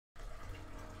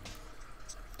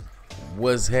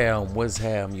What's ham,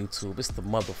 YouTube? It's the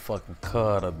motherfucking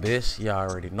Cutta, bitch. Y'all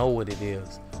already know what it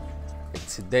is. And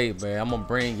today, man, I'm gonna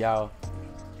bring y'all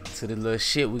to the little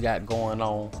shit we got going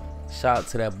on. Shout out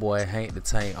to that boy Hank the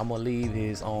Tank. I'm gonna leave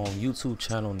his YouTube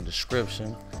channel in the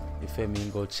description. You feel me? You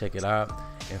can go check it out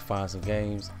and find some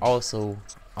games. Also,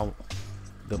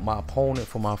 my opponent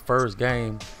for my first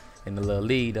game in the little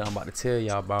league that I'm about to tell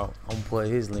y'all about, I'm gonna put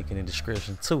his link in the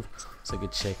description too, so you can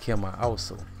check him out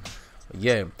also. But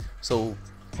yeah, so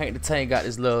Hank the Tank got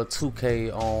this little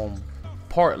 2K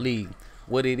part league.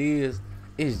 What it is,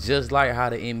 it's just like how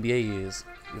the NBA is.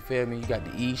 You feel me? You got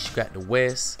the East, you got the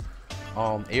West.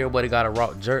 Everybody got a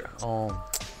rock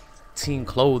team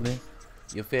clothing.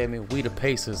 You feel me? We the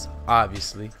Pacers,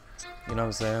 obviously. You know what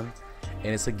I'm saying?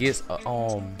 And it's against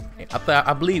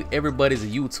I believe everybody's a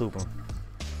YouTuber.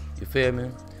 You feel me?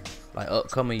 Like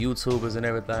upcoming YouTubers and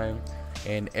everything.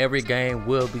 And every game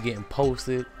will be getting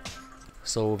posted.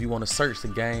 So if you want to search the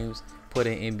games, put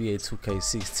in NBA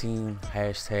 2K16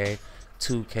 hashtag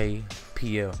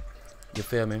 2KPL. You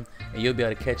feel me? And you'll be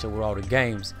able to catch up with all the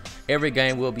games. Every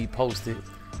game will be posted.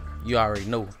 You already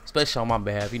know, especially on my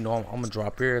behalf. You know, I'm gonna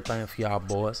drop everything for y'all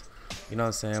boys. You know what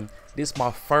I'm saying? This is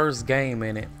my first game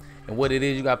in it. And what it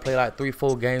is, you gotta play like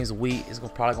 3-4 games a week. It's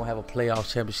probably gonna have a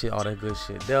playoff championship, all that good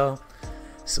shit there.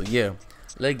 So yeah,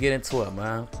 let's get into it,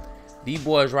 man. These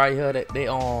boys right here, they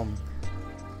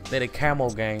the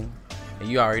Camogang, and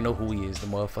you already know who he is, the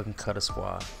motherfucking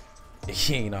Cuttasquad. If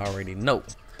you ain't already know.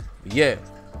 But yeah,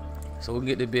 so we can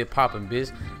get this bit popping,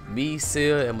 bitch. Me,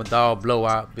 Seal, and my dog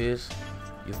Blowout, bitch.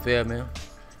 You feel me?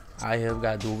 Out here, we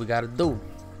gotta do what we gotta do.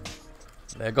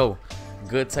 Let go.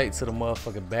 Good take to the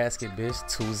motherfucking basket, bitch.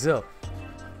 2-0.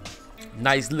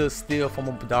 Nice little steal from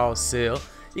my dog Seal.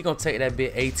 You gonna take that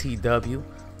bit ATW.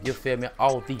 You feel me?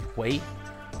 All the way.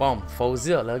 Boom.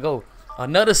 4-0. Let go.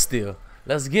 Another steal.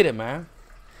 Let's get it, man.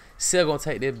 Seal gonna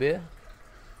take that bit.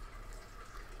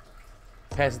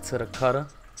 Pass it to the Cutta.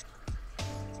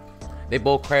 They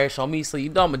both crash on me, so you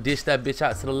know I'm gonna dish that bitch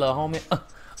out to the little homie.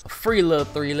 A free little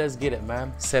 3. Let's get it,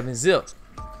 man. 7-0.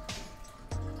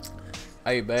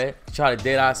 Hey, man. Try to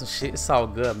dead eye some shit. It's all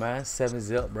good, man.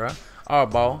 7-0, bro. All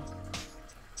right, ball.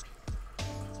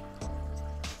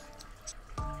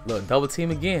 Look, double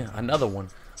team again. Another one.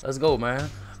 Let's go, man.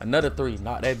 Another 3.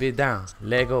 Knock that bitch down.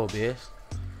 Let go, bitch.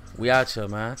 We out here,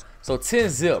 man. So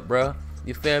 10-0, bro.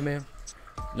 You feel me?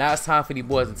 Now it's time for these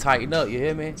boys to tighten up. You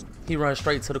hear me? He runs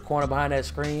straight to the corner behind that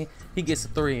screen. He gets a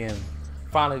 3 in.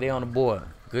 Finally, they on the board.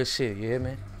 Good shit. You hear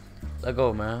me? Let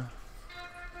go, man.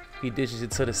 He dishes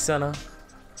it to the center.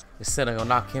 The center gonna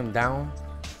knock him down.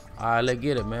 Alright, let's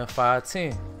get it, man.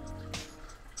 5-10.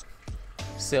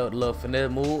 Sell the little finesse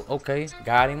move. Okay,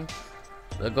 got him.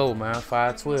 Let go, man.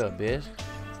 5-12, bitch.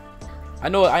 I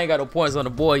know I ain't got no points on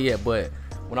the board yet, but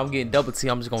when I'm getting double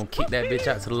team, I'm just gonna kick that bitch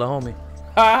out to the little homie.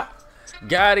 Ha!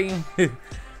 Got him.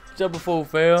 Jump before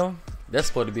fail. That's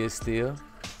supposed to be a steal.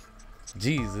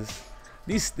 Jesus.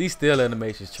 These steal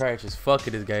animations trash as fuck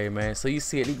in this game, man. So you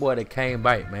see it, these boy that came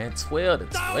back, man.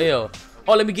 12-12.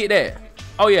 Oh, let me get that.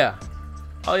 Oh yeah.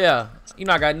 Oh yeah. You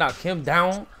know I gotta knock him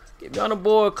down. Get me on the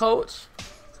board, coach.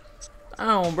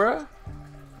 Down, bruh.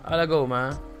 All right, go,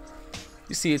 man.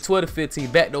 You see it,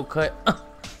 12-15, backdoor cut.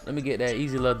 Let me get that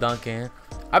easy little dunk in.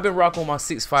 I've been rocking on my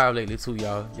 6'5" lately too,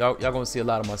 y'all. Y'all gonna see a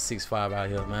lot of my 6'5" out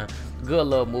here, man. Good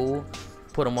little move.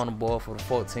 Put him on the board for the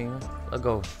 14. Let's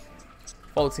go.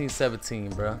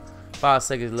 14-17, bro. 5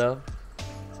 seconds left.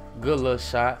 Good little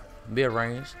shot.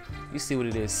 Mid-range. You see what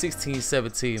it is.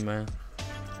 16-17, man.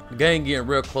 The game getting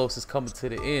real close. It's coming to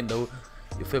the end, though.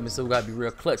 You feel me? So we gotta be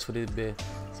real clutch for this bit.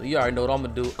 So you already know what I'm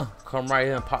gonna do. Come right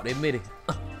here and pop that midi.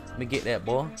 Let me get that,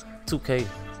 boy. 2K.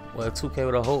 Well, 2K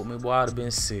would have hoped me, boy. I'd have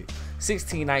been sick.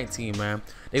 16-19, man.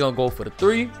 They gonna go for the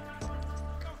 3.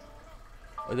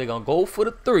 Or they gonna go for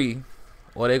the 3.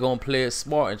 Or they gonna play it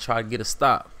smart and try to get a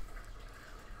stop.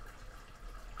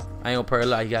 I ain't gonna probably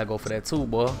lie, you gotta go for that 2,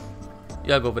 boy. You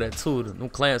gotta go for that 2. Them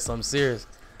clans something serious.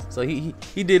 So he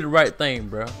did the right thing,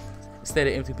 bro. Instead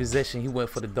of empty possession, he went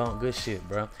for the dunk. Good shit,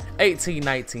 bro.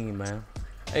 18-19, man.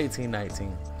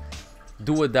 18-19.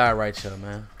 Do or die right here,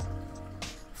 man.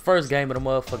 First game of the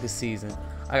motherfucking season.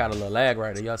 I got a little lag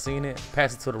right there. Y'all seen it?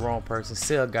 Pass it to the wrong person.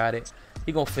 Cell got it.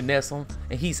 He gonna finesse him,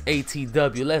 and he's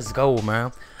ATW. Let's go,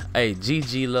 man. Hey,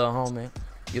 GG, little homie.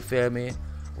 You feel me?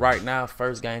 Right now,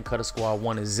 first game, Cuttasquad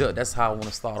 1-0. That's how I want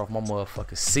to start off my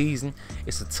motherfucking season.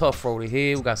 It's a tough road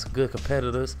ahead. We got some good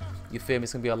competitors. You feel me?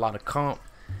 It's gonna be a lot of comp,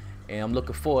 and I'm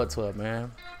looking forward to it,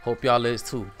 man. Hope y'all is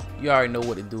too. You already know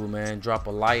what to do, man. Drop a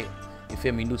like. You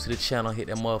feel me? New to the channel, hit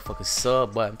that motherfucking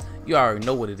sub button. You already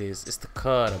know what it is. It's the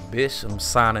Cutta, bitch. I'm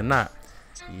signing out.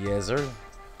 Yes, sir.